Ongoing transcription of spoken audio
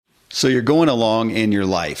So you're going along in your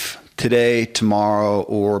life. Today, tomorrow,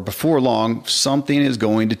 or before long, something is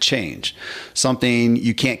going to change. Something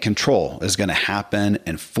you can't control is going to happen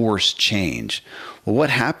and force change. Well, what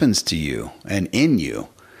happens to you and in you?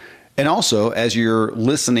 And also, as you're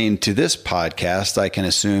listening to this podcast, I can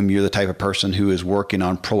assume you're the type of person who is working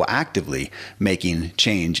on proactively making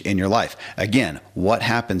change in your life. Again, what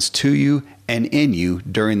happens to you and in you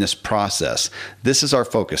during this process? This is our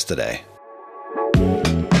focus today.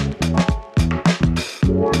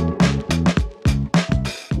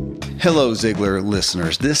 Hello, Ziglar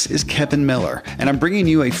listeners. This is Kevin Miller, and I'm bringing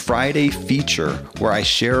you a Friday feature where I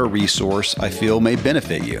share a resource I feel may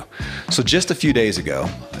benefit you. So just a few days ago,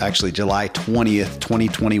 actually July 20th,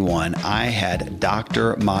 2021, I had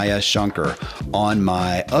Dr. Maya Shankar on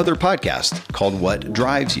my other podcast called What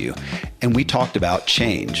Drives You, and we talked about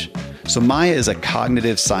change. So Maya is a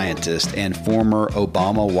cognitive scientist and former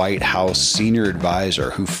Obama White House senior advisor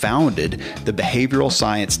who founded the behavioral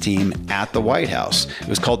science team at the White House. It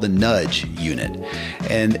was called the Nudge Unit.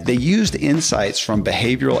 And they used insights from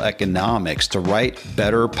behavioral economics to write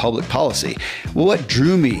better public policy. Well, what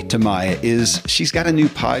drew me to Maya is she's got a new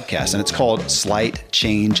podcast, and it's called Slight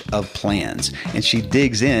Change of Plans. And she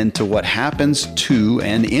digs into what happens to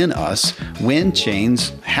and in us when change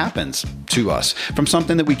happens to us from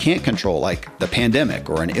something that we can't control, like the pandemic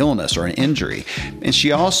or an illness or an injury. And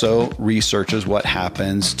she also researches what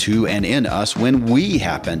happens to and in us when we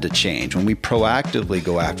happen to change, when we proactively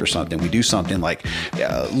go after something. We do something like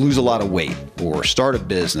lose a lot of weight or start a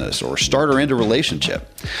business or start or end a relationship.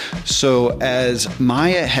 So as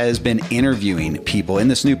Maya has been interviewing people in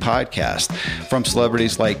this new podcast, from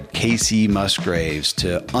celebrities like Casey Musgraves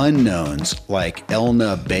to unknowns like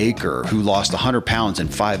Elna Baker, who lost 100 pounds in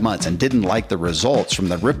 5 months and didn't like the results from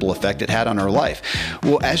the ripple effect it had on her life.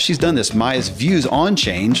 Well, as she's done this, Maya's views on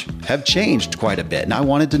change have changed quite a bit, and I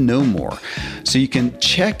wanted to know more. So you can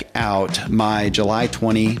check out my July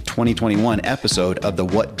 20, 2021 episode of the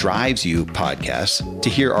What Drives You podcast to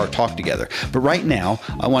hear our talk together. But right now,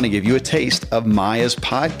 I want to give you a taste of Maya's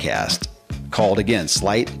podcast called, again,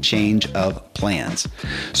 Slight Change of Plans.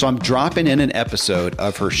 So I'm dropping in an episode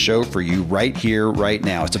of her show for you right here, right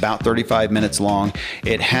now. It's about 35 minutes long.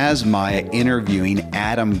 It has Maya interviewing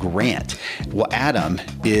Adam Grant. Well, Adam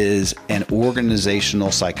is an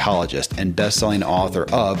organizational psychologist and best-selling author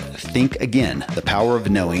of Think Again, The Power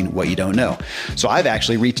of Knowing What You Don't Know. So I've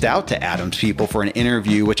actually reached out to Adam's people for an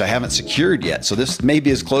interview, which I haven't secured yet. So this may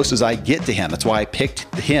be as close as I get to him. That's why I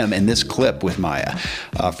picked him in this clip with Maya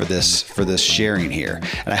for this sharing here.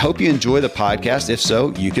 And I hope you enjoy the podcast. If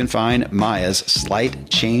so, you can find Maya's Slight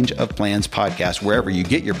Change of Plans podcast wherever you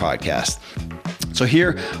get your podcast. So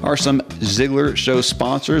here are some Ziglar Show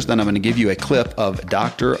sponsors. Then I'm going to give you a clip of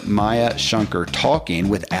Dr. Maya Shankar talking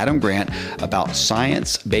with Adam Grant about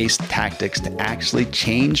science-based tactics to actually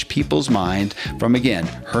change people's mind from, again,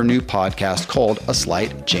 her new podcast called A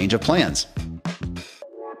Slight Change of Plans.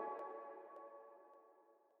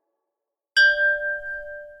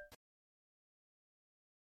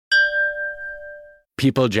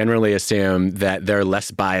 People generally assume that they're less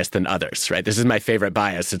biased than others, right? This is my favorite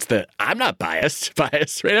bias. It's the I'm not biased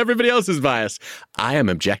bias, right? Everybody else is biased. I am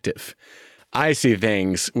objective. I see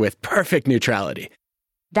things with perfect neutrality.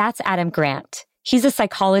 That's Adam Grant. He's a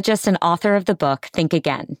psychologist and author of the book, Think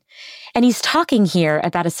Again. And he's talking here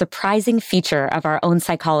about a surprising feature of our own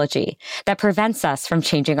psychology that prevents us from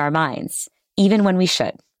changing our minds, even when we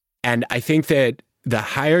should. And I think that the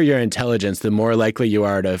higher your intelligence, the more likely you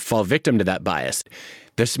are to fall victim to that bias.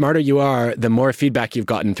 The smarter you are, the more feedback you've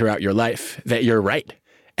gotten throughout your life that you're right.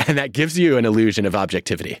 And that gives you an illusion of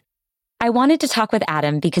objectivity. I wanted to talk with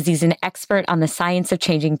Adam because he's an expert on the science of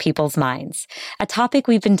changing people's minds, a topic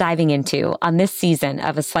we've been diving into on this season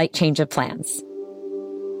of A Slight Change of Plans.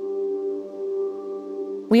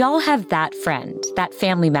 We all have that friend, that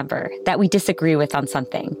family member that we disagree with on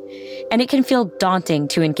something, and it can feel daunting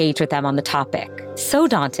to engage with them on the topic. So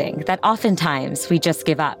daunting that oftentimes we just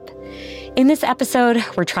give up. In this episode,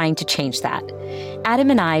 we're trying to change that. Adam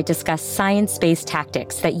and I discuss science-based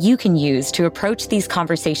tactics that you can use to approach these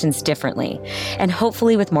conversations differently, and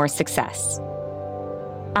hopefully with more success.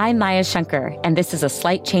 I'm Maya Shankar, and this is A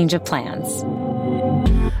Slight Change of Plans.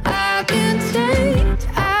 I can change,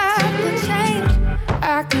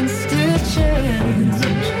 I can still change,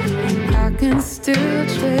 I can still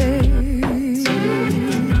change.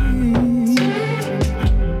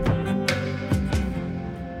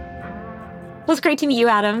 Well, it's great to meet you,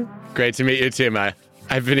 Adam. Great to meet you too, Maya.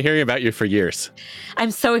 I've been hearing about you for years.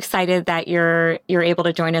 I'm so excited that you're able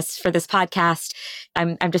to join us for this podcast.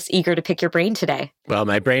 I'm just eager to pick your brain today. Well,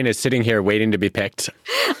 my brain is sitting here waiting to be picked.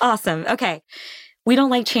 Awesome. Okay. we don't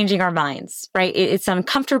like changing our minds, right? It's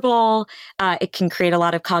uncomfortable. It can create a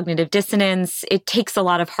lot of cognitive dissonance. It takes a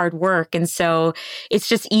lot of hard work. And so it's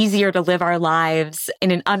just easier to live our lives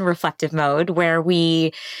in an unreflective mode where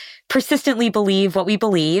we persistently believe what we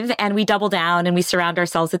believe and we double down and we surround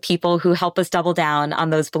ourselves with people who help us double down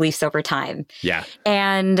on those beliefs over time. Yeah.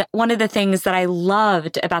 And one of the things that I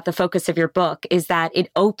loved about the focus of your book is that it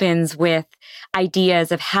opens with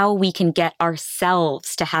ideas of how we can get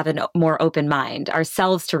ourselves to have a more open mind,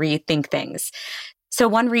 ourselves to rethink things. So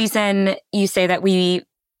one reason you say that we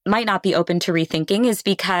might not be open to rethinking is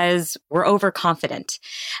because we're overconfident.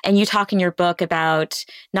 And you talk in your book about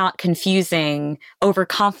not confusing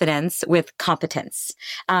overconfidence with competence.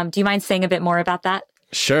 Do you mind saying a bit more about that?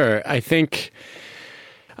 Sure. I think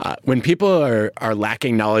when people are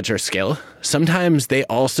lacking knowledge or skill, sometimes they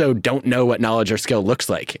also don't know what knowledge or skill looks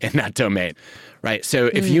like in that domain, right? So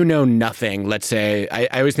if you know nothing, let's say, I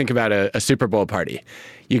always think about a Super Bowl party.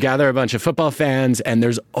 You gather a bunch of football fans, and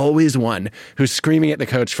there's always one who's screaming at the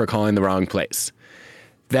coach for calling the wrong plays.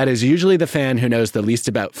 That is usually the fan who knows the least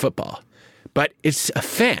about football. But it's a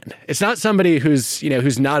fan. It's not somebody who's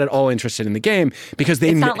not at all interested in the game because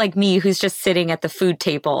they... It's not like me who's just sitting at the food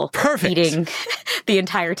table eating the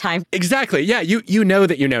entire time. Exactly. Yeah, you know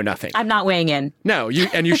that you know nothing. I'm not weighing in. No,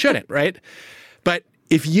 you shouldn't, right? But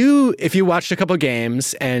if you watched a couple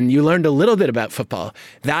games and you learned a little bit about football,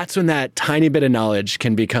 that's when that tiny bit of knowledge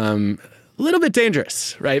can become a little bit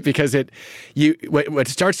dangerous, right? Because what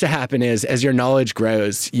starts to happen is as your knowledge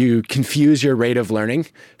grows, you confuse your rate of learning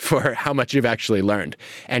for how much you've actually learned.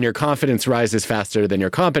 And your confidence rises faster than your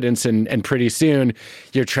competence. And pretty soon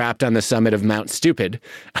you're trapped on the summit of Mount Stupid,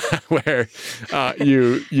 where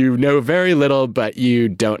you know very little, but you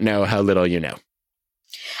don't know how little you know.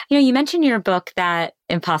 You mentioned in your book that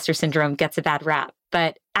imposter syndrome gets a bad rap,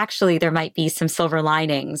 but actually there might be some silver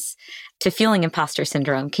linings to feeling imposter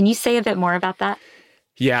syndrome. Can you say a bit more about that?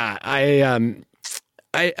 Yeah, I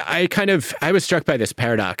was struck by this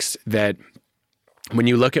paradox that when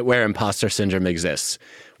you look at where imposter syndrome exists,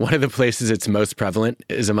 one of the places it's most prevalent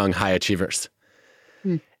is among high achievers.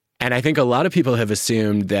 And I think a lot of people have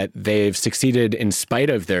assumed that they've succeeded in spite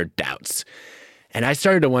of their doubts. And I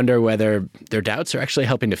started to wonder whether their doubts are actually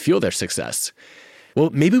helping to fuel their success. Well,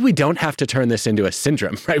 maybe we don't have to turn this into a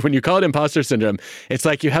syndrome, right? When you call it imposter syndrome, it's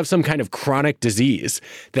like you have some kind of chronic disease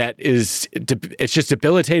that it's just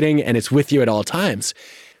debilitating and it's with you at all times.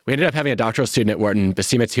 We ended up having a doctoral student at Wharton,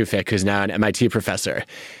 Basima Tufik, who's now an MIT professor.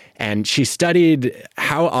 And she studied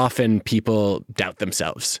how often people doubt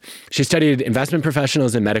themselves. She studied investment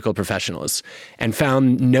professionals and medical professionals and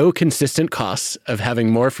found no consistent costs of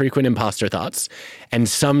having more frequent imposter thoughts and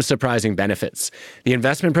some surprising benefits. The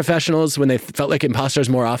investment professionals, when they felt like imposters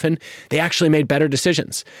more often, they actually made better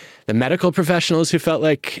decisions. The medical professionals who felt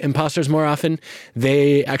like imposters more often,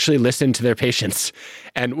 they actually listened to their patients.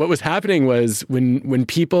 And what was happening was when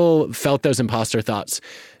people felt those imposter thoughts,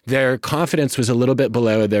 their confidence was a little bit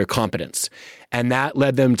below their competence. And that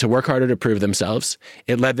led them to work harder to prove themselves.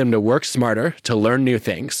 It led them to work smarter, to learn new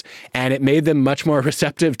things. And it made them much more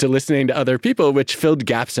receptive to listening to other people, which filled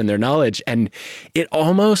gaps in their knowledge. And it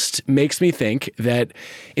almost makes me think that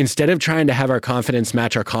instead of trying to have our confidence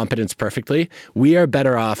match our competence perfectly, we are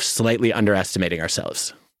better off slightly underestimating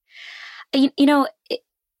ourselves.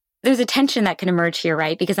 There's a tension that can emerge here,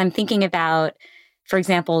 right? Because I'm thinking about, for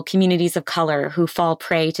example, communities of color who fall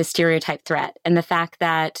prey to stereotype threat, and the fact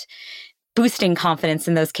that boosting confidence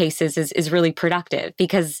in those cases is really productive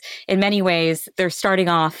because in many ways they're starting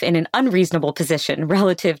off in an unreasonable position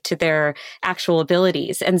relative to their actual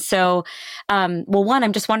abilities. And so, one,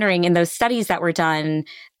 I'm just wondering in those studies that were done,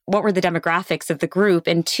 what were the demographics of the group?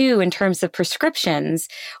 And two, in terms of prescriptions,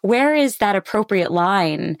 where is that appropriate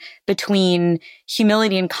line between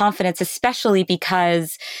humility and confidence, especially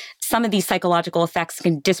because some of these psychological effects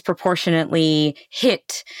can disproportionately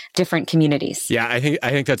hit different communities? Yeah, I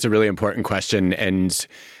think that's a really important question. And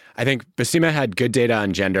I think Basima had good data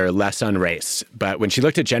on gender, less on race. But when she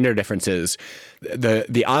looked at gender differences,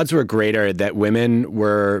 the odds were greater that women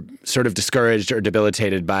were sort of discouraged or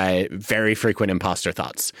debilitated by very frequent imposter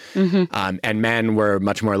thoughts. Mm-hmm. And men were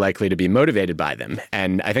much more likely to be motivated by them.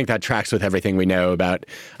 And I think that tracks with everything we know about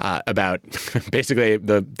basically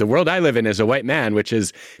the world I live in as a white man, which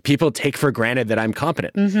is people take for granted that I'm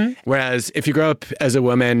competent. Mm-hmm. Whereas if you grow up as a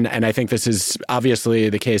woman, and I think this is obviously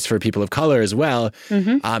the case for people of color as well,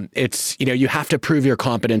 mm-hmm. It's, you have to prove your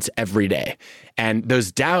competence every day. And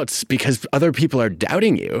those doubts, because other people are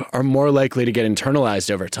doubting you, are more likely to get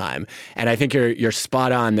internalized over time. And I think you're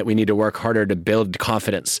spot on that we need to work harder to build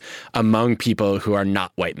confidence among people who are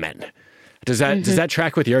not white men. Does that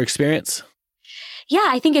track with your experience? Yeah,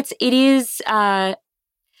 I think it is, I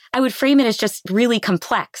would frame it as just really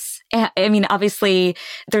complex. I mean, obviously,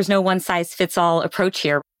 there's no one size fits all approach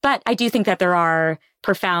here, but I do think that there are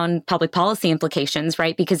profound public policy implications,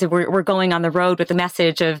 right? Because if we're going on the road with the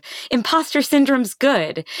message of imposter syndrome's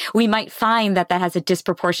good, we might find that has a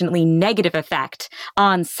disproportionately negative effect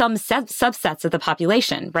on some subsets of the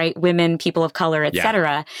population, right? Women, people of color, et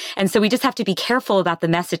cetera. And so we just have to be careful about the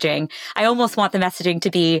messaging. I almost want the messaging to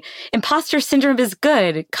be imposter syndrome is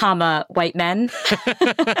good, comma, white men.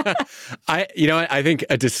 I think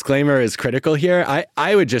a disclaimer is critical here.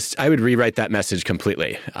 I would rewrite that message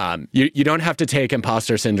completely. You don't have to take imposter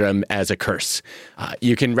syndrome as a curse.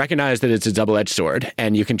 You can recognize that it's a double-edged sword,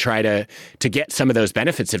 and you can try to get some of those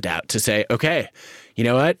benefits of doubt to say, okay, you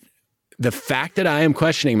know what? The fact that I am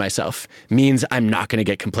questioning myself means I'm not going to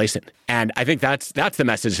get complacent. And I think that's the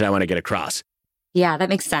message that I want to get across. Yeah, that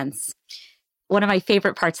makes sense. One of my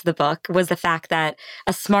favorite parts of the book was the fact that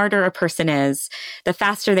the smarter a person is, the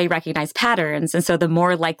faster they recognize patterns. And so the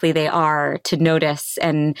more likely they are to notice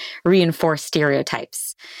and reinforce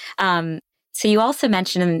stereotypes. So you also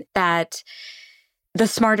mentioned that the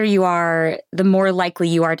smarter you are, the more likely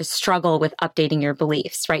you are to struggle with updating your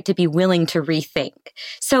beliefs, right? To be willing to rethink.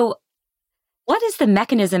 So what is the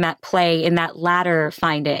mechanism at play in that latter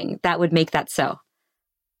finding that would make that so?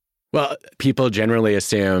 Well, people generally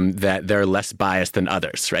assume that they're less biased than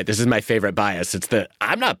others, right? This is my favorite bias. It's the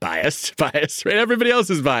I'm not biased bias, right? Everybody else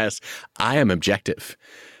is biased. I am objective.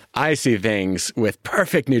 I see things with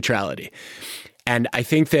perfect neutrality. And I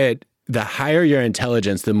think that the higher your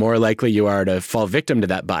intelligence, the more likely you are to fall victim to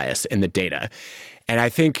that bias in the data. And I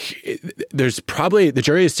think there's probably, the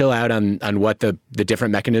jury is still out on what the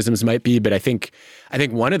different mechanisms might be, but I think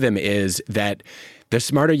one of them is that the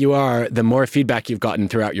smarter you are, the more feedback you've gotten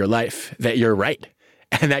throughout your life that you're right.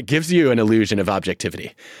 And that gives you an illusion of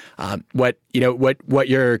objectivity. What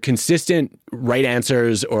your consistent right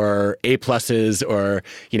answers or A pluses or,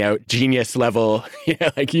 genius level,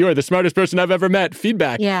 like you are the smartest person I've ever met,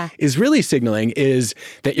 feedback is really signaling is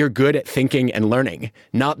that you're good at thinking and learning,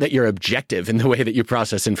 not that you're objective in the way that you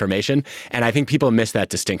process information. And I think people miss that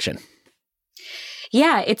distinction.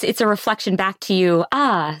 Yeah, it's a reflection back to you.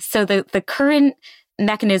 So the current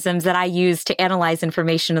mechanisms that I use to analyze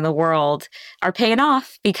information in the world are paying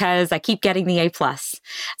off because I keep getting the A+.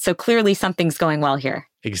 So clearly something's going well here.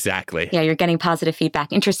 Exactly. Yeah, you're getting positive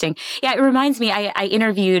feedback. Interesting. Yeah, it reminds me, I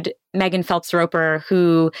interviewed Megan Phelps Roper,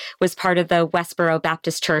 who was part of the Westboro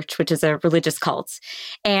Baptist Church, which is a religious cult.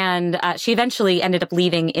 And she eventually ended up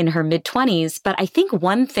leaving in her mid-20s. But I think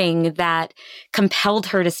one thing that compelled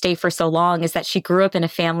her to stay for so long is that she grew up in a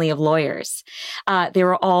family of lawyers. They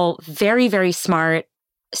were all very, very smart,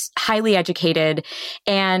 highly educated,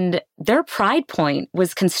 and their pride point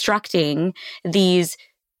was constructing these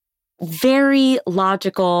very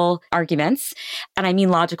logical arguments. And I mean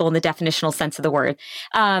logical in the definitional sense of the word.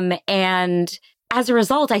 And as a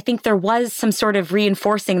result, I think there was some sort of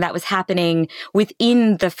reinforcing that was happening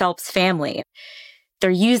within the Phelps family. They're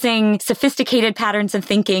using sophisticated patterns of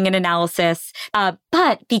thinking and analysis,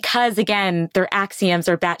 but because, again, their axioms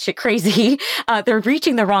are batshit crazy, they're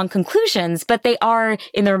reaching the wrong conclusions, but they are,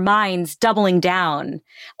 in their minds, doubling down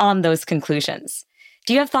on those conclusions.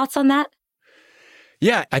 Do you have thoughts on that?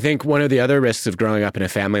 Yeah, I think one of the other risks of growing up in a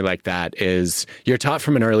family like that is you're taught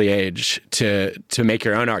from an early age to make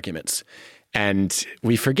your own arguments. And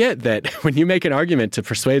we forget that when you make an argument to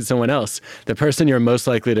persuade someone else, the person you're most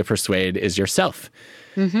likely to persuade is yourself.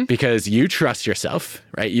 Mm-hmm. Because you trust yourself,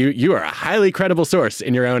 right? You are a highly credible source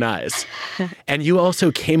in your own eyes. And you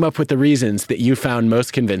also came up with the reasons that you found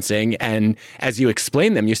most convincing. And as you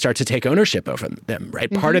explain them, you start to take ownership over them, right?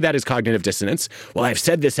 Mm-hmm. Part of that is cognitive dissonance. Well, I've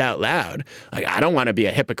said this out loud. Like, I don't want to be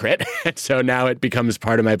a hypocrite. So now it becomes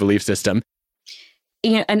part of my belief system.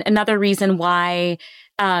 And another reason why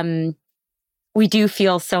we do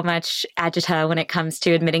feel so much agita when it comes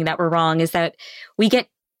to admitting that we're wrong is that we get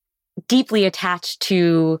deeply attached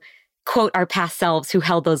to, quote, our past selves who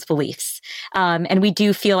held those beliefs. And we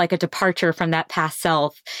do feel like a departure from that past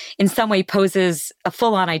self in some way poses a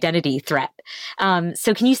full-on identity threat.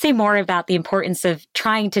 So can you say more about the importance of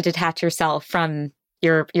trying to detach yourself from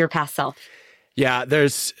your past self? Yeah,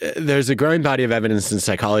 there's a growing body of evidence in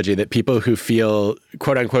psychology that people who feel,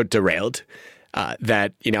 quote unquote, derailed,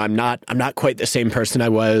 that, I'm not quite the same person I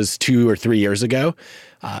was 2 or 3 years ago,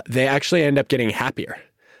 they actually end up getting happier.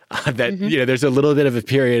 There's a little bit of a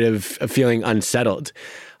period of feeling unsettled.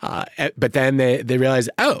 But then they realize,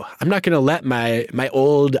 I'm not going to let my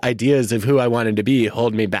old ideas of who I wanted to be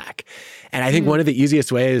hold me back. And I think one of the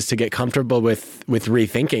easiest ways to get comfortable with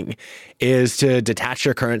rethinking is to detach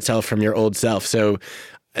your current self from your old self. So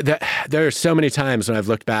there are so many times when I've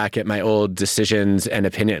looked back at my old decisions and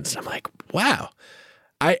opinions. I'm like, wow,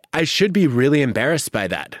 I should be really embarrassed by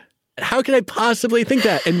that. How could I possibly think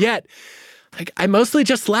that? And yet, like, I mostly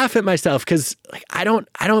just laugh at myself because, like, I don't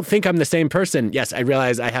think I'm the same person. Yes, I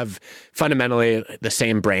realize I have fundamentally the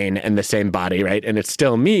same brain and the same body, right? And it's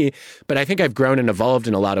still me, but I think I've grown and evolved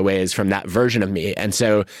in a lot of ways from that version of me. And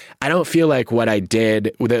so I don't feel like what I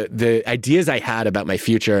did, the ideas I had about my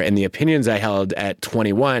future and the opinions I held at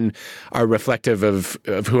 21 are reflective of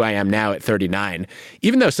who I am now at 39,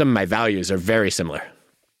 even though some of my values are very similar.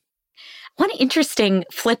 One interesting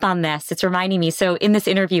flip on this, it's reminding me. So in this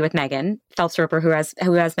interview with Megan Phelps-Roper, who I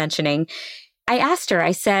was mentioning, I asked her,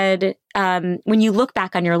 I said, when you look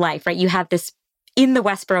back on your life, right, you have this in the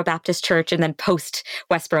Westboro Baptist Church and then post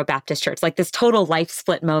Westboro Baptist Church, like this total life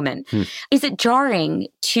split moment. Is it jarring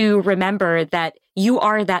to remember that you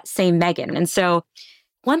are that same Megan? And so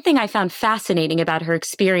one thing I found fascinating about her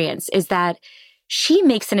experience is that she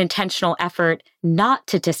makes an intentional effort not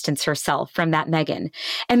to distance herself from that Megan.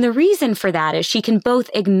 And the reason for that is she can both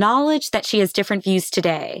acknowledge that she has different views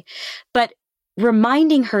today, but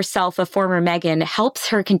reminding herself of former Megan helps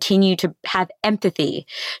her continue to have empathy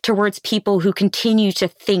towards people who continue to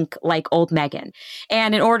think like old Megan.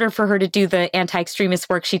 And in order for her to do the anti-extremist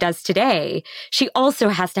work she does today, she also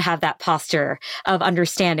has to have that posture of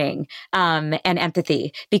understanding and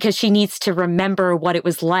empathy, because she needs to remember what it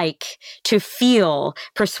was like to feel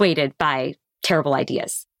persuaded by terrible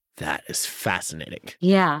ideas. That is fascinating.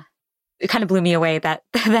 Yeah. It kind of blew me away, that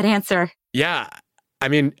answer. Yeah. I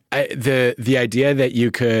mean, the idea that you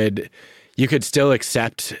could still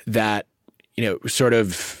accept that, sort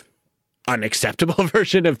of unacceptable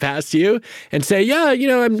version of past you and say, yeah,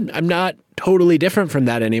 I'm not totally different from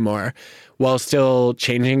that anymore, while still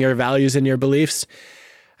changing your values and your beliefs.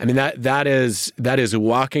 I mean, that is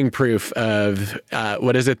walking proof of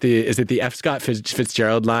what is it? Is it the F. Scott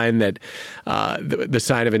Fitzgerald line that the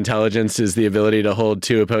sign of intelligence is the ability to hold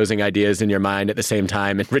two opposing ideas in your mind at the same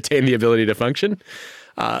time and retain the ability to function?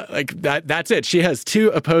 Like that's it. She has two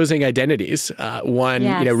opposing identities. One,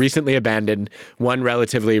 yes, recently abandoned, one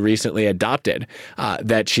relatively recently adopted,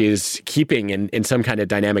 that she's keeping in some kind of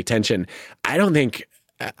dynamic tension.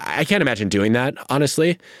 I can't imagine doing that,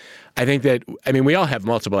 honestly. I think that, we all have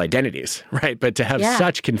multiple identities, right? But to have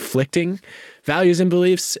such conflicting values and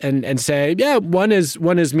beliefs and say, yeah, one is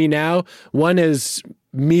me now, one is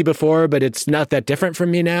me before, but it's not that different from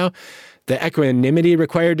me now. The equanimity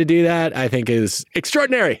required to do that, I think, is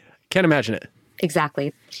extraordinary. Can't imagine it.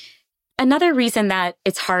 Exactly. Another reason that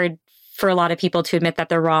it's hard for a lot of people to admit that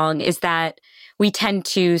they're wrong is that we tend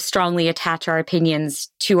to strongly attach our opinions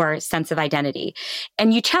to our sense of identity.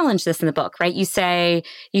 And you challenge this in the book, right? You say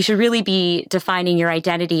you should really be defining your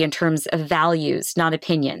identity in terms of values, not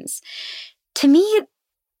opinions. To me,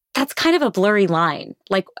 that's kind of a blurry line.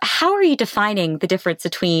 Like, how are you defining the difference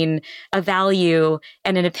between a value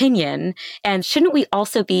and an opinion? And shouldn't we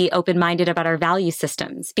also be open-minded about our value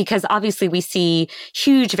systems? Because obviously we see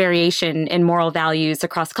huge variation in moral values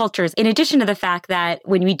across cultures, in addition to the fact that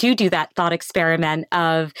when we do that thought experiment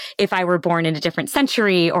of if I were born in a different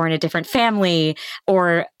century or in a different family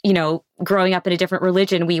or, growing up in a different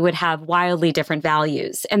religion, we would have wildly different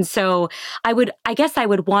values. And so I guess I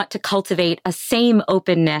would want to cultivate a same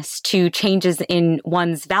openness to changes in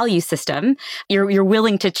one's value system. You're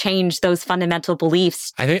willing to change those fundamental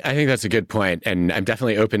beliefs. I think that's a good point. And I'm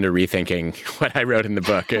definitely open to rethinking what I wrote in the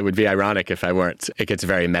book. It would be ironic if I weren't. It gets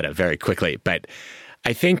very meta very quickly. But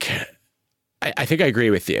I think I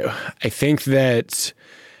agree with you. I think that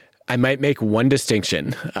I might make one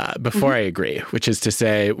distinction before I agree, which is to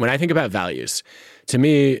say, when I think about values, to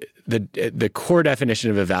me, the core definition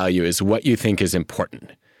of a value is what you think is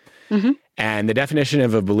important. Mm-hmm. And the definition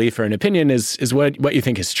of a belief or an opinion is what you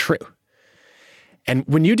think is true. And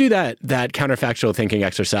when you do that counterfactual thinking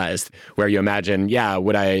exercise where you imagine,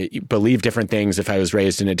 would I believe different things if I was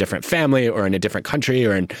raised in a different family or in a different country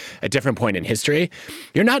or in a different point in history,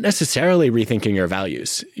 you're not necessarily rethinking your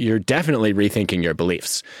values. You're definitely rethinking your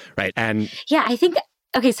beliefs, right? And yeah, I think,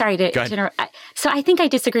 okay, sorry to interrupt. So I think I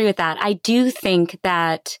disagree with that. I do think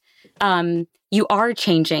that you are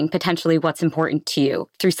changing potentially what's important to you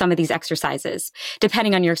through some of these exercises,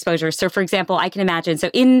 depending on your exposure. So for example, I can imagine,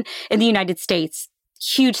 so in the United States,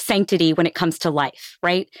 huge sanctity when it comes to life,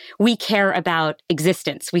 right? We care about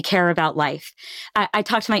existence. We care about life. I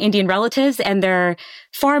talk to my Indian relatives and they're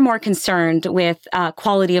far more concerned with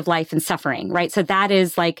quality of life and suffering, right? So that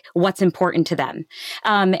is like what's important to them.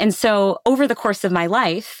 And so over the course of my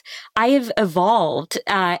life, I have evolved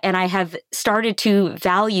and I have started to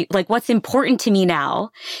value, like what's important to me now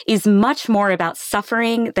is much more about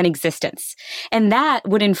suffering than existence. And that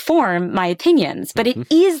would inform my opinions, but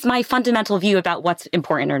it is my fundamental view about what's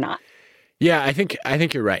important or not. Yeah, I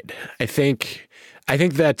think you're right. I think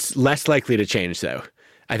that's less likely to change, though.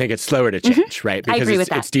 I think it's slower to change, right? I agree with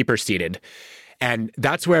that. It's deeper seated. And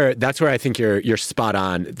that's where I think you're spot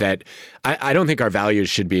on, that I don't think our values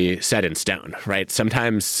should be set in stone, right?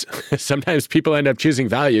 Sometimes people end up choosing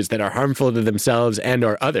values that are harmful to themselves and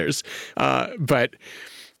or others. But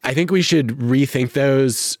I think we should rethink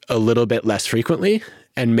those a little bit less frequently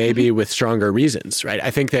and maybe with stronger reasons, right? I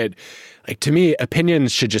think that, like, to me,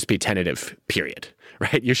 opinions should just be tentative, period.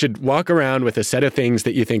 Right? You should walk around with a set of things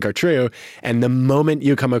that you think are true. And the moment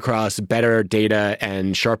you come across better data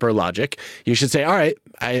and sharper logic, you should say, all right,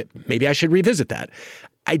 maybe I should revisit that.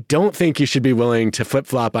 I don't think you should be willing to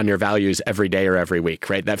flip-flop on your values every day or every week,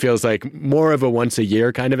 right? That feels like more of a once a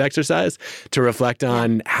year kind of exercise to reflect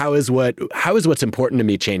on how is what's important to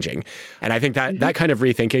me changing. And I think that kind of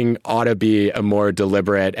rethinking ought to be a more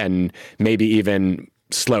deliberate and maybe even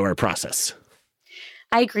slower process.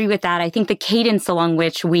 I agree with that. I think the cadence along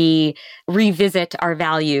which we revisit our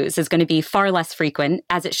values is going to be far less frequent,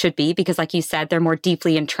 as it should be, because like you said, they're more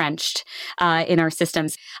deeply entrenched in our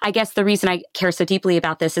systems. I guess the reason I care so deeply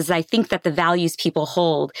about this is I think that the values people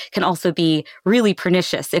hold can also be really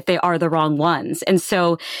pernicious if they are the wrong ones. And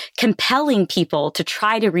so compelling people to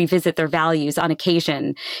try to revisit their values on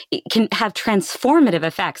occasion can have transformative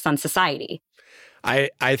effects on society.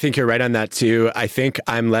 I think you're right on that, too. I think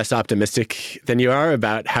I'm less optimistic than you are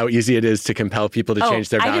about how easy it is to compel people to change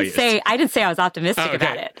their values. I didn't say I was optimistic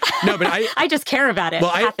about it. No, but I just care about it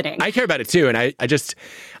happening. I care about it, too. And I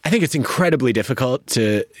think it's incredibly difficult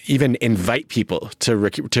to even invite people to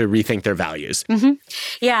rethink their values. Mm-hmm.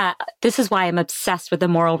 Yeah, this is why I'm obsessed with the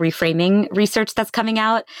moral reframing research that's coming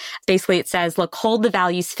out. Basically, it says, look, hold the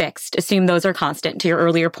values fixed, assume those are constant, to your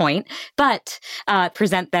earlier point, but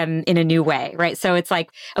present them in a new way, right? So it's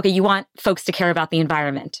like, okay, you want folks to care about the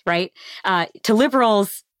environment, right? To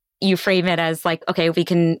liberals, you frame it as like, okay, we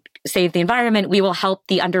can save the environment, we will help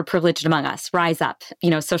the underprivileged among us rise up,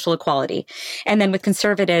 social equality. And then with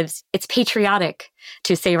conservatives, it's patriotic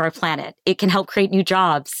to save our planet. It can help create new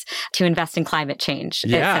jobs, to invest in climate change, et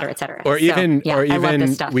cetera, et cetera. Or even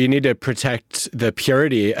we need to protect the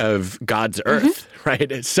purity of God's earth,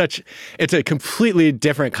 right? It's a completely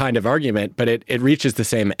different kind of argument, but it reaches the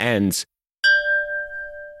same ends.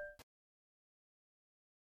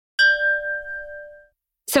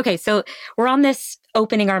 So we're on this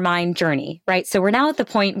opening our mind journey, right? So we're now at the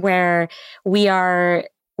point where we are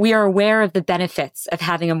aware of the benefits of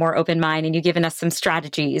having a more open mind, and you've given us some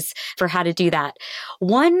strategies for how to do that.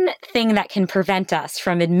 One thing that can prevent us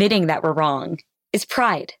from admitting that we're wrong is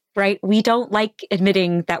pride, right? We don't like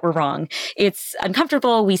admitting that we're wrong. It's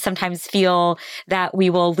uncomfortable. We sometimes feel that we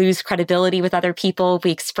will lose credibility with other people if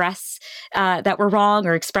we express that we're wrong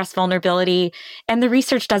or express vulnerability. And the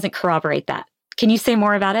research doesn't corroborate that. Can you say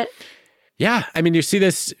more about it? Yeah. I mean, you see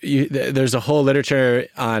this, there's a whole literature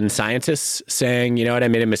on scientists saying, you know what, I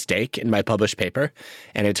made a mistake in my published paper.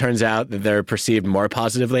 And it turns out that they're perceived more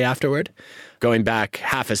positively afterward. Going back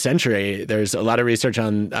half a century, there's a lot of research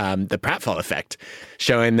on the pratfall effect,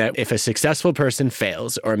 showing that if a successful person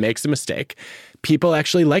fails or makes a mistake, people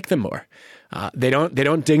actually like them more. They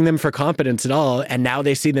don't ding them for competence at all, and now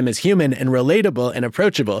they see them as human and relatable and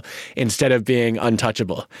approachable instead of being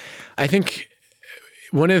untouchable. I think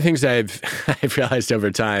one of the things I've realized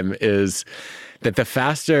over time is that the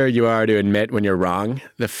faster you are to admit when you're wrong,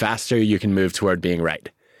 the faster you can move toward being right.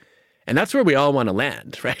 And that's where we all want to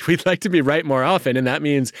land, right? We'd like to be right more often, and that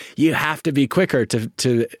means you have to be quicker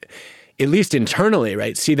to at least internally,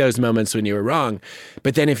 right, see those moments when you were wrong.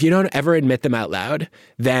 But then if you don't ever admit them out loud,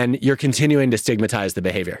 then you're continuing to stigmatize the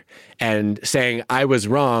behavior. And saying I was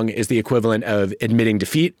wrong is the equivalent of admitting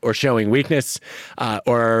defeat or showing weakness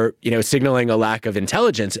or signaling a lack of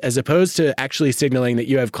intelligence, as opposed to actually signaling that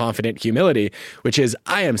you have confident humility, which is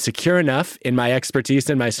I am secure enough in my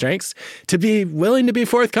expertise and my strengths to be willing to be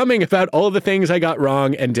forthcoming about all the things I got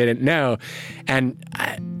wrong and didn't know. And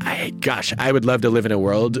I would love to live in a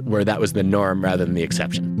world where that was the norm rather than the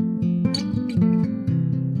exception.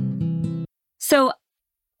 So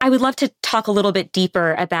I would love to talk a little bit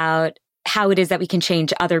deeper about how it is that we can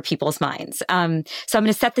change other people's minds. So I'm going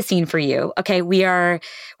to set the scene for you. Okay. We're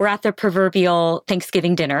at the proverbial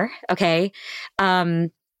Thanksgiving dinner. Okay.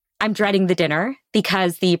 I'm dreading the dinner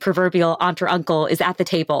because the proverbial aunt or uncle is at the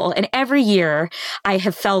table. And every year I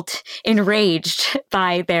have felt enraged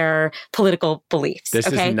by their political beliefs. This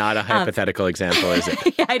is not a hypothetical example, is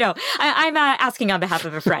it? Yeah, I know. I'm asking on behalf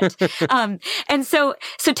of a friend. And so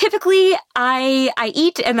typically I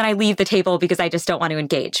eat and then I leave the table because I just don't want to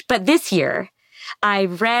engage. But this year I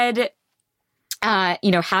read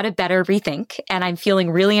how to better rethink. And I'm feeling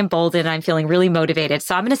really emboldened. I'm feeling really motivated.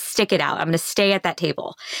 So I'm going to stick it out. I'm going to stay at that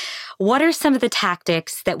table. What are some of the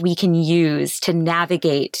tactics that we can use to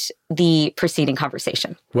navigate the preceding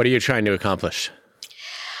conversation? What are you trying to accomplish?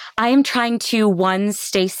 I am trying to, one,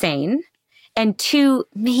 stay sane, and two,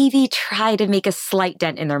 maybe try to make a slight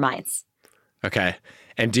dent in their minds. Okay.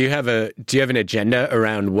 And do you have an agenda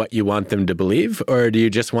around what you want them to believe, or do you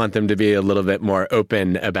just want them to be a little bit more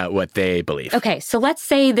open about what they believe? Okay, so let's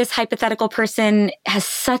say this hypothetical person has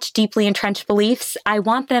such deeply entrenched beliefs. I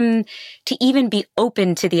want them to even be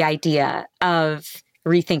open to the idea of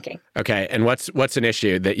rethinking. Okay, and what's an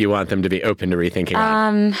issue that you want them to be open to rethinking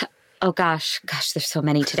on? Oh gosh, there's so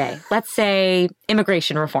many today. Let's say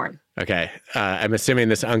immigration reform. Okay, I'm assuming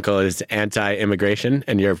this uncle is anti-immigration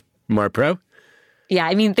and you're more pro? Yeah,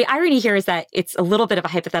 I mean, the irony here is that it's a little bit of a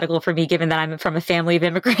hypothetical for me, given that I'm from a family of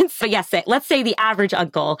immigrants. But yes, let's say the average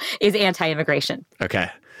uncle is anti-immigration. Okay.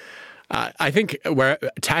 I think where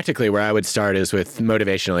I would start is with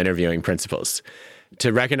motivational interviewing principles.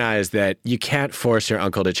 To recognize that you can't force your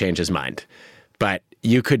uncle to change his mind, but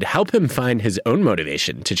you could help him find his own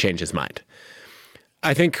motivation to change his mind.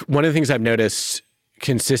 I think one of the things I've noticed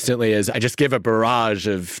consistently is I just give a barrage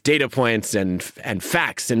of data points and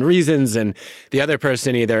facts and reasons, and the other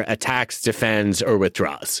person either attacks, defends, or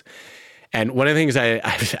withdraws. And one of the things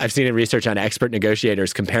I've seen in research on expert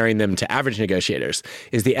negotiators, comparing them to average negotiators,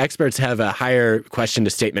 is the experts have a higher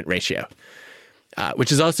question-to-statement ratio,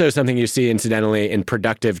 which is also something you see, incidentally, in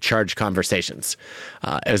productive charged conversations,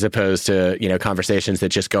 as opposed to conversations that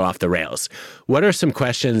just go off the rails. What are some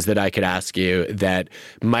questions that I could ask you that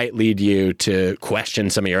might lead you to question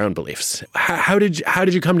some of your own beliefs? How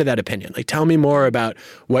did you come to that opinion? Like, tell me more about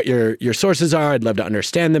what your sources are. I'd love to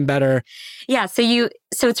understand them better. Yeah,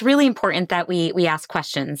 so it's really important that we ask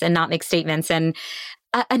questions and not make statements. And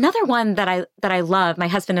another one that I love, my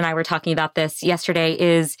husband and I were talking about this yesterday,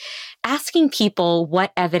 is asking people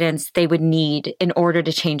what evidence they would need in order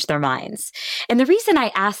to change their minds. And the reason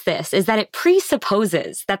I ask this is that it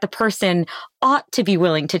presupposes that the person ought to be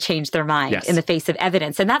willing to change their mind in the face of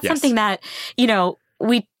evidence. And that's something that,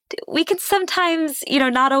 we can sometimes,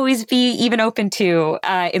 not always be even open to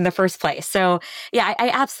in the first place. So yeah, I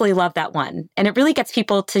absolutely love that one. And it really gets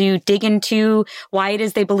people to dig into why it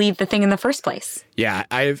is they believe the thing in the first place. Yeah,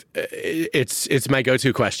 it's my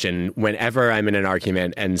go-to question whenever I'm in an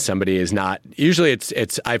argument and somebody is not, usually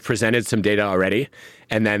it's I've presented some data already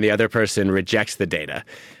and then the other person rejects the data.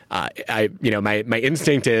 My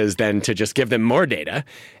instinct is then to just give them more data.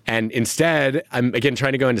 And instead, I'm, again,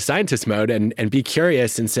 trying to go into scientist mode and be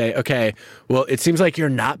curious and say, okay, well, it seems like you're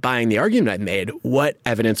not buying the argument I've made. What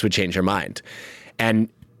evidence would change your mind? And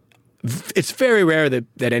it's very rare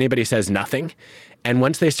that anybody says nothing. And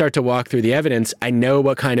once they start to walk through the evidence, I know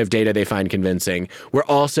what kind of data they find convincing. We're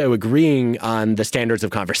also agreeing on the standards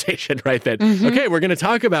of conversation, right? That, okay, we're going to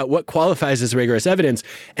talk about what qualifies as rigorous evidence,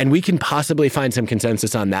 and we can possibly find some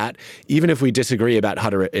consensus on that, even if we disagree about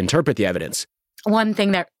how to interpret the evidence. One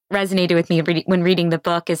thing that resonated with me when reading the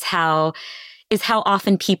book is how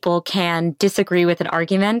often people can disagree with an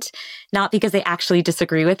argument, not because they actually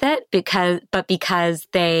disagree with it, but because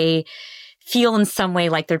they feel in some way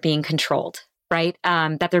like they're being controlled. Right?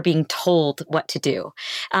 That they're being told what to do.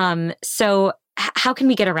 So how can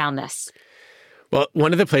we get around this? Well,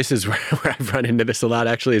 one of the places where I've run into this a lot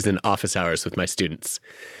actually is in office hours with my students.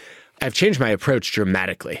 I've changed my approach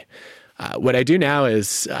dramatically. What I do now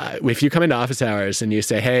is if you come into office hours and you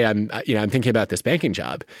say, hey, I'm thinking about this banking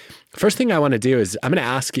job, first thing I want to do is I'm going to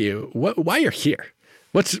ask you why you're here.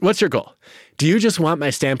 What's your goal? Do you just want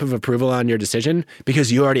my stamp of approval on your decision because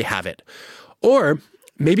you already have it? Or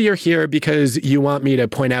maybe you're here because you want me to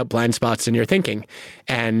point out blind spots in your thinking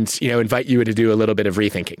and, invite you to do a little bit of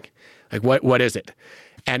rethinking. Like, what is it?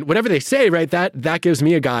 And whatever they say, right, that gives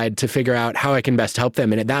me a guide to figure out how I can best help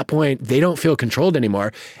them. And at that point, they don't feel controlled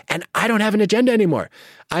anymore. And I don't have an agenda anymore.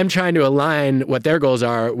 I'm trying to align what their goals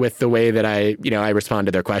are with the way that I respond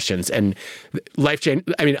to their questions. And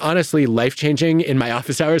honestly, life-changing in my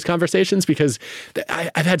office hours conversations, because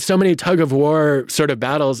I've had so many tug of war sort of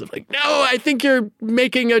battles of like, no, I think you're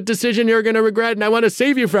making a decision you're going to regret and I want to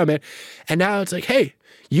save you from it. And now it's like, hey,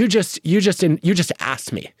 you just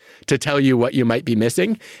asked me to tell you what you might be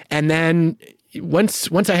missing. And then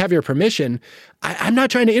once I have your permission, I'm not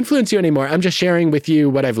trying to influence you anymore. I'm just sharing with you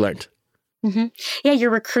what I've learned. Mm-hmm. Yeah, you're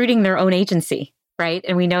recruiting their own agency, right?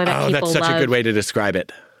 And we know that people that's such a good way to describe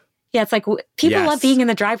it. Yeah, it's like people love being in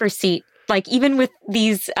the driver's seat. Like even with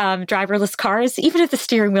these driverless cars, even if the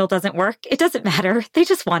steering wheel doesn't work, it doesn't matter. They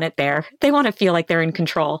just want it there. They want to feel like they're in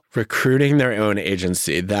control. Recruiting their own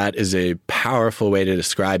agency. That is a powerful way to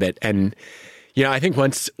describe it. And, I think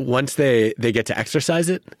once they get to exercise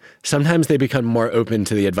it, sometimes they become more open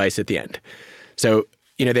to the advice at the end. So,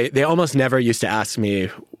 they almost never used to ask me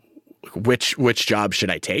which job should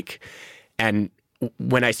I take. And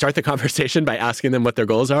when I start the conversation by asking them what their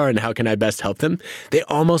goals are and how can I best help them, they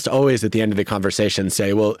almost always at the end of the conversation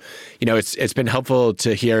say, well, it's been helpful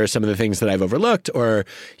to hear some of the things that I've overlooked, or,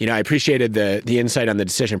 I appreciated the insight on the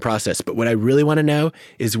decision process. But what I really want to know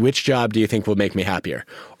is which job do you think will make me happier?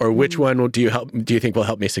 Or which one do you think will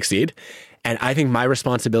help me succeed? And I think my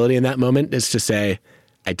responsibility in that moment is to say,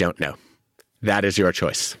 I don't know. That is your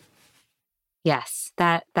choice. Yes.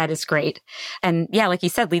 That is great. And yeah, like you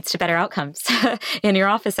said, leads to better outcomes in your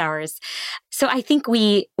office hours. So I think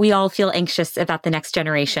we all feel anxious about the next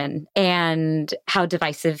generation and how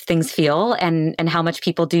divisive things feel and how much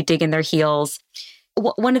people do dig in their heels.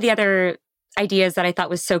 One of the other ideas that I thought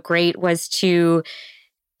was so great was to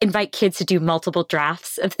invite kids to do multiple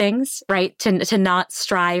drafts of things, right? To not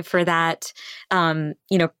strive for that,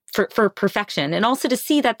 for perfection, and also to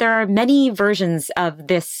see that there are many versions of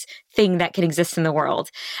this thing that can exist in the world.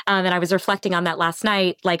 And I was reflecting on that last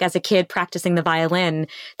night, like as a kid practicing the violin,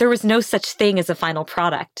 there was no such thing as a final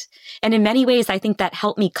product. And in many ways, I think that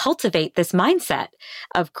helped me cultivate this mindset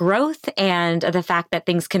of growth and the fact that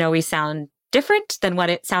things can always sound different than what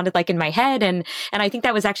it sounded like in my head. And I think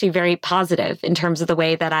that was actually very positive in terms of the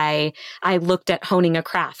way that I looked at honing a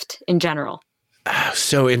craft in general.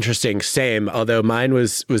 So interesting. Same. Although mine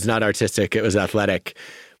was not artistic, it was athletic.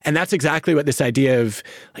 And that's exactly what this idea of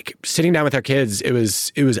like sitting down with our kids, it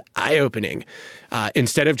was eye-opening.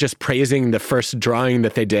 Instead of just praising the first drawing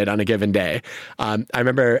that they did on a given day. I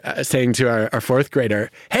remember saying to our fourth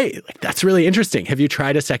grader, hey, like, that's really interesting. Have you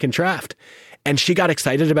tried a second draft? And she got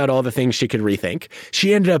excited about all the things she could rethink.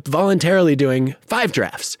 She ended up voluntarily doing 5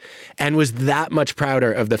 drafts and was that much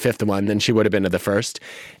prouder of the 5th one than she would have been of the first.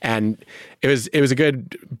 And it was a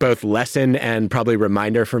good both lesson and probably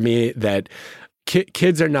reminder for me that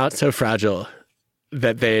kids are not so fragile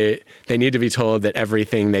that they need to be told that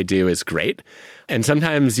everything they do is great. And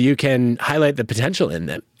sometimes you can highlight the potential in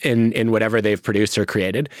them, in whatever they've produced or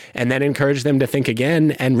created, and then encourage them to think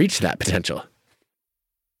again and reach that potential.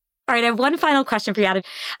 All right, I have one final question for you, Adam.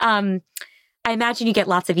 I imagine you get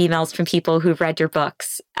lots of emails from people who've read your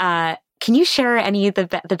books. Can you share any of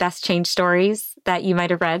the best change stories that you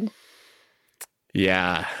might have read?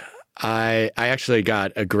 Yeah, I actually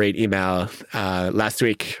got a great email last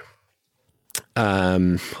week.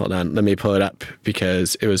 Hold on, let me pull it up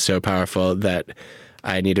because it was so powerful that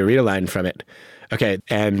I need to read a line from it. Okay,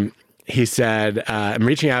 and he said, I'm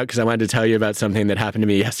reaching out because I wanted to tell you about something that happened to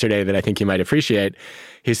me yesterday that I think you might appreciate.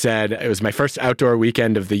 He said, it was my first outdoor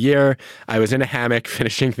weekend of the year. I was in a hammock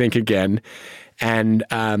finishing Think Again. And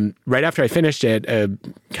right after I finished it, a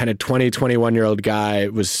kind of 21-year-old guy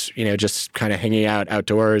was, just kind of hanging out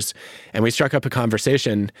outdoors. And we struck up a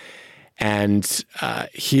conversation. And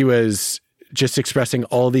he was just expressing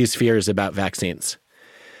all these fears about vaccines.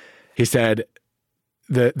 He said,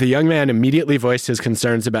 The young man immediately voiced his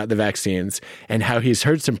concerns about the vaccines and how he's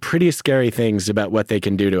heard some pretty scary things about what they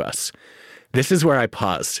can do to us. This is where I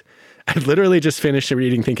paused. I literally just finished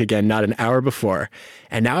reading Think Again not an hour before,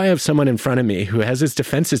 and now I have someone in front of me who has his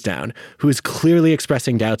defenses down, who is clearly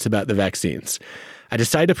expressing doubts about the vaccines. I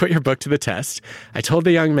decided to put your book to the test. I told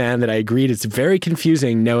the young man that I agreed it's very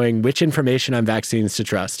confusing knowing which information on vaccines to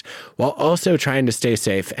trust, while also trying to stay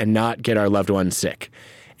safe and not get our loved ones sick.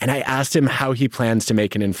 And I asked him how he plans to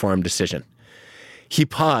make an informed decision. He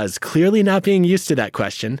paused, clearly not being used to that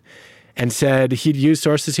question, and said he'd use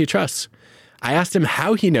sources he trusts. I asked him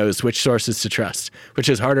how he knows which sources to trust, which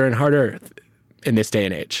is harder and harder in this day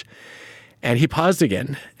and age. And he paused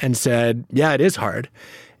again and said, yeah, it is hard.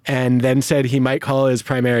 And then said he might call his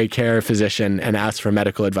primary care physician and ask for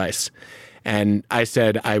medical advice. And I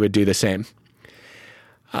said I would do the same.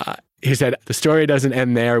 He said, the story doesn't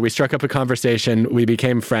end there. We struck up a conversation. We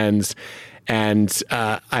became friends. And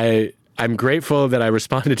I'm grateful that I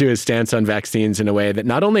responded to his stance on vaccines in a way that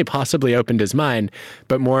not only possibly opened his mind,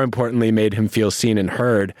 but more importantly, made him feel seen and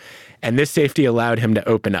heard. And this safety allowed him to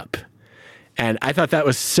open up. And I thought that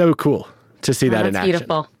was so cool to see that in action.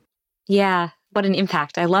 Beautiful. Yeah. What an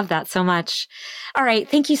impact. I love that so much. All right.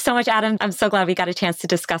 Thank you so much, Adam. I'm so glad we got a chance to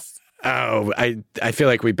discuss. Oh, I feel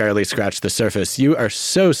like we barely scratched the surface. You are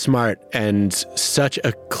so smart and such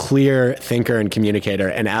a clear thinker and communicator,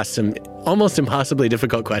 and ask some almost impossibly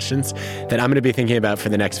difficult questions that I'm going to be thinking about for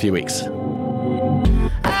the next few weeks.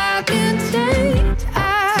 I can change,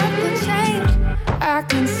 I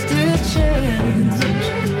can still change,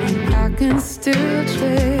 I can still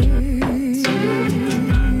change.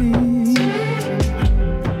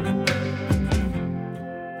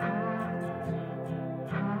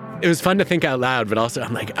 It was fun to think out loud, but also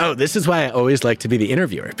I'm like, oh, this is why I always like to be the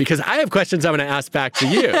interviewer, because I have questions I'm going to ask back to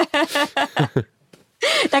you.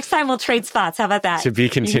 Next time we'll trade spots. How about that? To be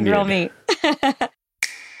continued. You can grill me.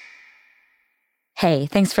 Hey,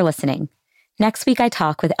 thanks for listening. Next week, I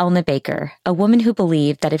talk with Elna Baker, a woman who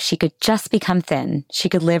believed that if she could just become thin, she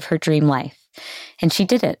could live her dream life. And she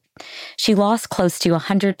did it. She lost close to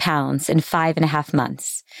 100 pounds in 5.5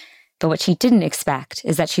 months. But what she didn't expect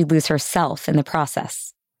is that she'd lose herself in the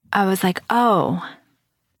process. I was like, oh,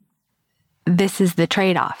 this is the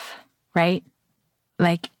trade-off, right?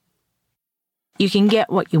 Like, you can get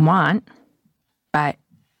what you want, but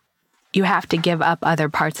you have to give up other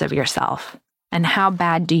parts of yourself. And how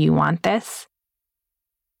bad do you want this?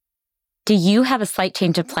 Do you have a slight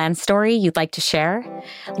change of plan story you'd like to share?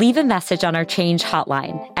 Leave a message on our Change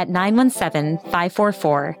hotline at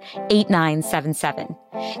 917-544-8977.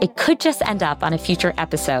 It could just end up on a future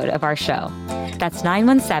episode of our show. That's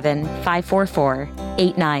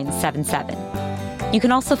 917-544-8977. You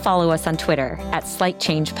can also follow us on Twitter at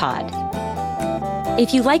SlightChangePod.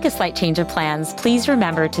 If you like A Slight Change of Plans, please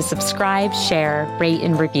remember to subscribe, share, rate,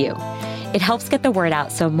 and review. It helps get the word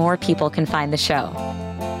out so more people can find the show.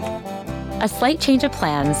 A Slight Change of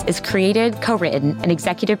Plans is created, co-written, and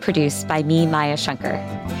executive produced by me, Maya Shankar.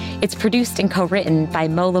 It's produced and co-written by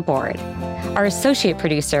Mo Laborde. Our associate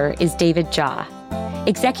producer is David Jha.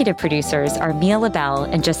 Executive producers are Mia LaBelle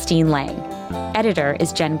and Justine Lang. Editor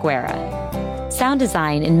is Jen Guerra. Sound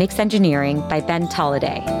design and mix engineering by Ben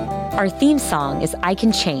Tolliday. Our theme song is I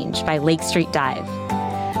Can Change by Lake Street Dive.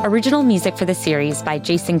 Original music for the series by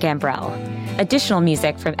Jason Gambrell. Additional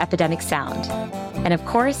music from Epidemic Sound. And of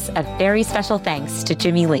course, a very special thanks to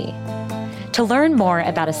Jimmy Lee. To learn more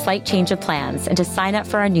about A Slight Change of Plans and to sign up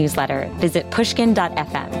for our newsletter, visit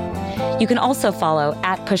pushkin.fm. You can also follow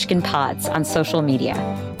 @PushkinPods on social media.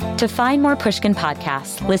 To find more Pushkin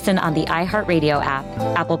podcasts, listen on the iHeartRadio app,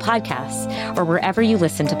 Apple Podcasts, or wherever you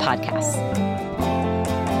listen to podcasts.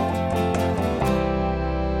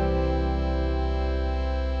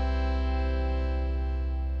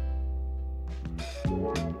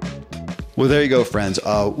 Well, there you go, friends.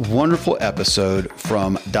 A wonderful episode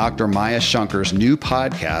from Dr. Maya Shankar's new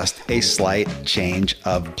podcast, A Slight Change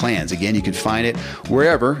of Plans. Again, you can find it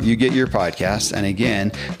wherever you get your podcasts. And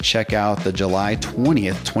again, check out the July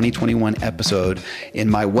 20th, 2021 episode in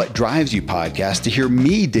my What Drives You podcast to hear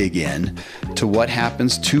me dig in to what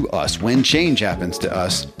happens to us when change happens to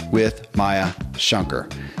us with Maya Shankar.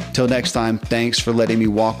 Till next time, thanks for letting me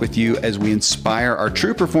walk with you as we inspire our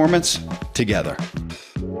true performance together.